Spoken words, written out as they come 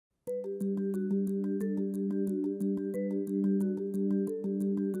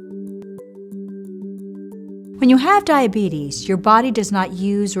When you have diabetes, your body does not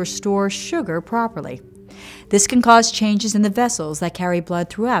use or store sugar properly. This can cause changes in the vessels that carry blood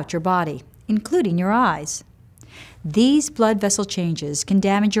throughout your body, including your eyes. These blood vessel changes can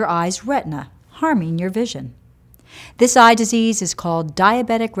damage your eye's retina, harming your vision. This eye disease is called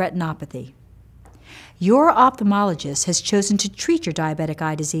diabetic retinopathy. Your ophthalmologist has chosen to treat your diabetic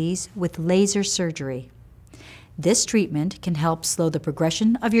eye disease with laser surgery. This treatment can help slow the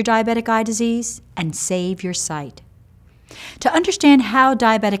progression of your diabetic eye disease and save your sight. To understand how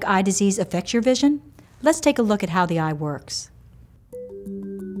diabetic eye disease affects your vision, let's take a look at how the eye works.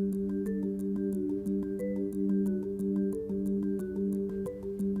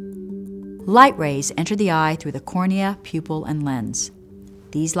 Light rays enter the eye through the cornea, pupil, and lens.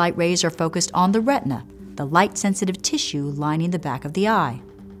 These light rays are focused on the retina, the light-sensitive tissue lining the back of the eye.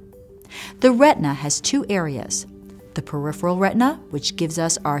 The retina has two areas: the peripheral retina, which gives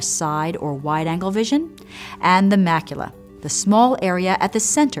us our side or wide-angle vision, and the macula, the small area at the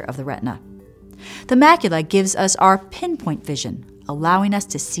center of the retina. The macula gives us our pinpoint vision, allowing us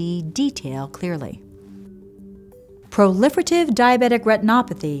to see detail clearly. Proliferative diabetic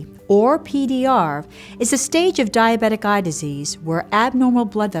retinopathy, or PDR, is a stage of diabetic eye disease where abnormal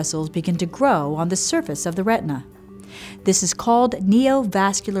blood vessels begin to grow on the surface of the retina. This is called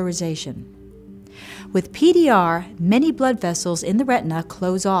neovascularization. With PDR, many blood vessels in the retina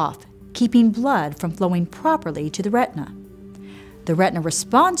close off, keeping blood from flowing properly to the retina. The retina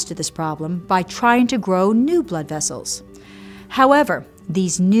responds to this problem by trying to grow new blood vessels. However,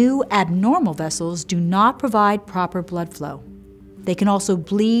 these new abnormal vessels do not provide proper blood flow. They can also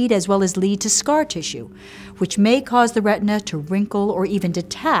bleed as well as lead to scar tissue, which may cause the retina to wrinkle or even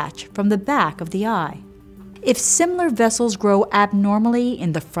detach from the back of the eye. If similar vessels grow abnormally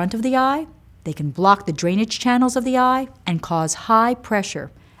in the front of the eye, they can block the drainage channels of the eye and cause high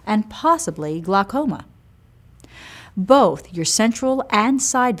pressure and possibly glaucoma. Both your central and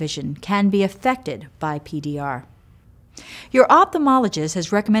side vision can be affected by PDR. Your ophthalmologist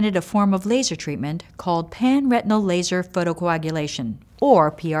has recommended a form of laser treatment called pan-retinal laser photocoagulation,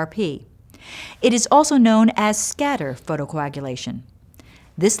 or PRP. It is also known as scatter photocoagulation.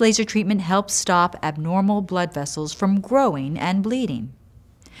 This laser treatment helps stop abnormal blood vessels from growing and bleeding.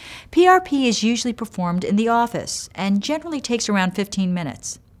 PRP is usually performed in the office and generally takes around 15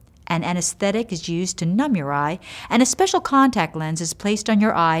 minutes. An anesthetic is used to numb your eye, and a special contact lens is placed on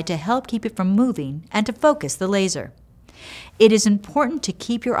your eye to help keep it from moving and to focus the laser. It is important to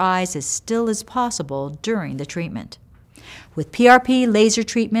keep your eyes as still as possible during the treatment. With PRP laser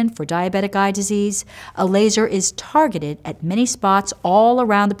treatment for diabetic eye disease, a laser is targeted at many spots all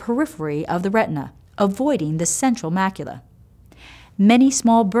around the periphery of the retina, avoiding the central macula. Many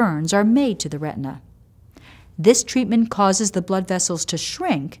small burns are made to the retina. This treatment causes the blood vessels to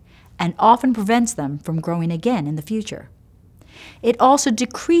shrink and often prevents them from growing again in the future. It also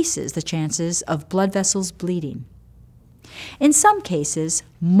decreases the chances of blood vessels bleeding. In some cases,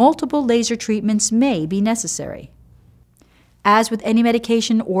 multiple laser treatments may be necessary. As with any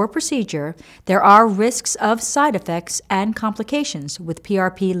medication or procedure, there are risks of side effects and complications with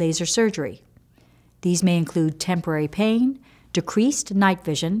PRP laser surgery. These may include temporary pain, decreased night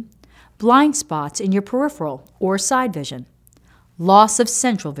vision, blind spots in your peripheral or side vision, loss of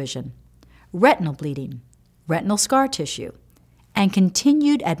central vision, retinal bleeding, retinal scar tissue, and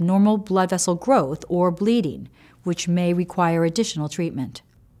continued abnormal blood vessel growth or bleeding, which may require additional treatment.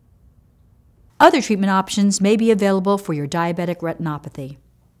 Other treatment options may be available for your diabetic retinopathy.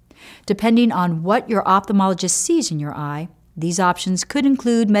 Depending on what your ophthalmologist sees in your eye, these options could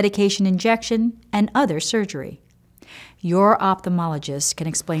include medication injection and other surgery. Your ophthalmologist can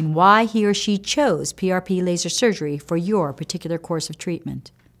explain why he or she chose PRP laser surgery for your particular course of treatment.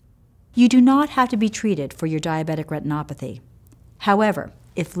 You do not have to be treated for your diabetic retinopathy. However,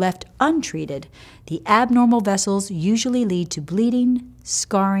 if left untreated, the abnormal vessels usually lead to bleeding,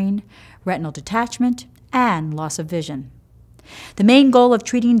 scarring, retinal detachment, and loss of vision. The main goal of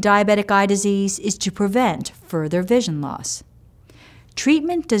treating diabetic eye disease is to prevent further vision loss.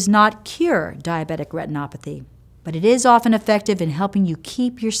 Treatment does not cure diabetic retinopathy, but it is often effective in helping you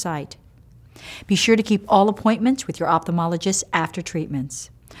keep your sight. Be sure to keep all appointments with your ophthalmologist after treatments.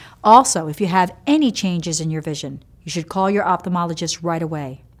 Also, if you have any changes in your vision, you should call your ophthalmologist right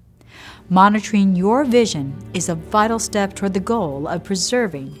away. Monitoring your vision is a vital step toward the goal of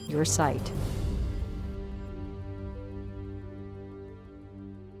preserving your sight.